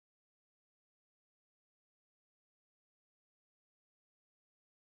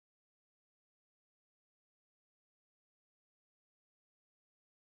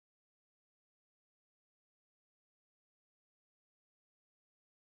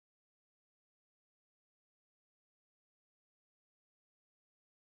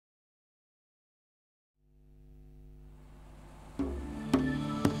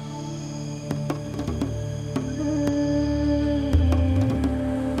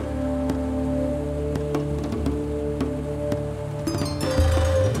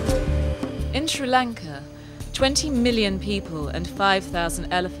Lanka, 20 million people and 5,000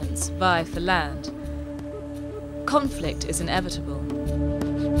 elephants vie for land. Conflict is inevitable.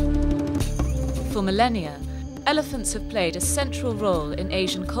 For millennia, elephants have played a central role in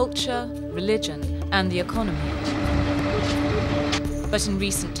Asian culture, religion, and the economy. But in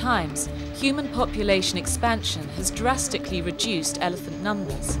recent times, human population expansion has drastically reduced elephant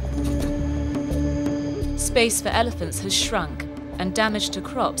numbers. Space for elephants has shrunk, and damage to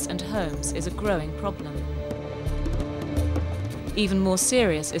crops and homes is a growing problem. Even more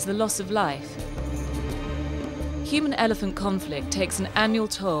serious is the loss of life. Human-elephant conflict takes an annual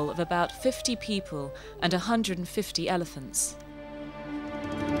toll of about 50 people and 150 elephants.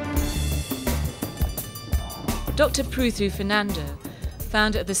 Dr. Pruthu Fernando,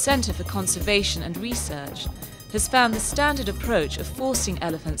 founder of the Center for Conservation and Research, has found the standard approach of forcing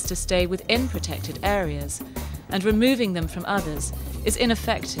elephants to stay within protected areas and removing them from others is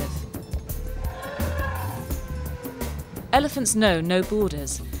ineffective. Elephants know no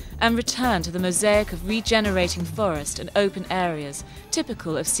borders and return to the mosaic of regenerating forest and open areas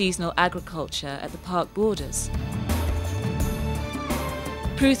typical of seasonal agriculture at the park borders.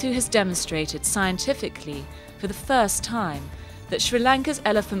 Pruthu has demonstrated scientifically for the first time that Sri Lanka's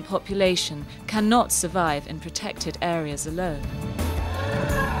elephant population cannot survive in protected areas alone.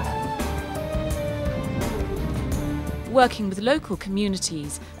 Working with local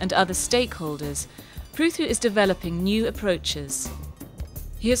communities and other stakeholders, Pruthu is developing new approaches.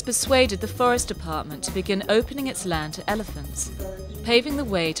 He has persuaded the Forest Department to begin opening its land to elephants, paving the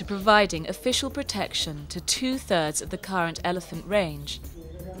way to providing official protection to 2/3 of the current elephant range.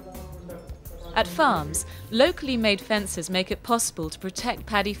 At farms, locally made fences make it possible to protect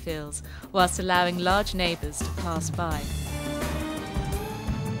paddy fields whilst allowing large neighbours to pass by.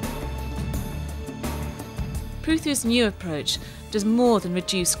 Pruthu's new approach does more than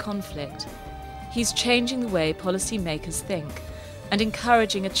reduce conflict. He's changing the way policymakers think and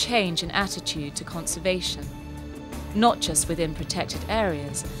encouraging a change in attitude to conservation, not just within protected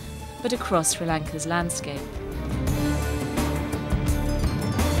areas, but across Sri Lanka's landscape.